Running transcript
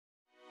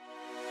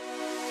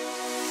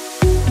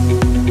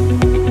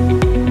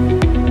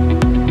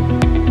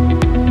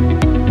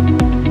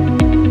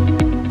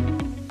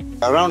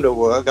around the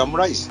world,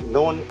 Gamuda is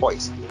known for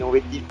its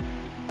innovative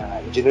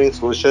engineering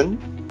solution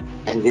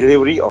and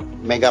delivery of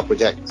mega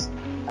projects.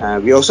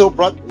 We also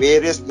brought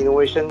various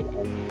innovation,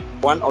 and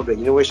one of the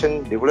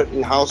innovation developed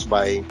in-house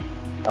by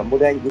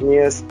Gamuda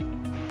engineers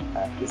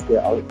is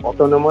the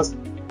autonomous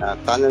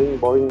tunneling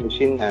boring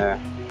machine.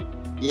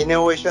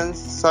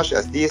 Innovations such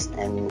as this,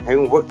 and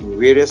having worked in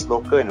various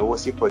local and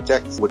overseas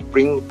projects, would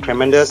bring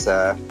tremendous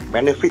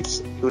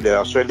benefits to the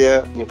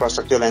Australia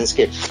infrastructure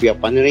landscape. We are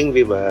partnering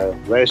with a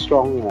very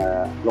strong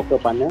local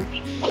partner.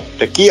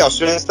 The key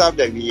Australian staff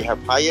that we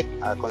have hired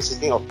are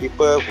consisting of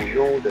people who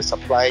know the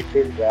supply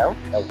chain well,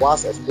 a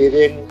vast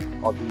experience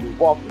of being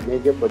involved in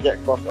major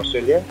projects across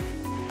Australia,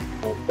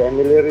 and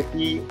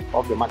familiarity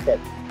of the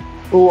market.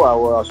 Through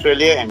our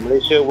Australia and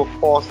Malaysia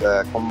workforce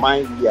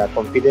combined, we are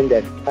confident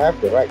that we have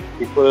the right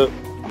people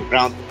on the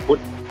ground to put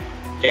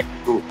check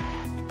through.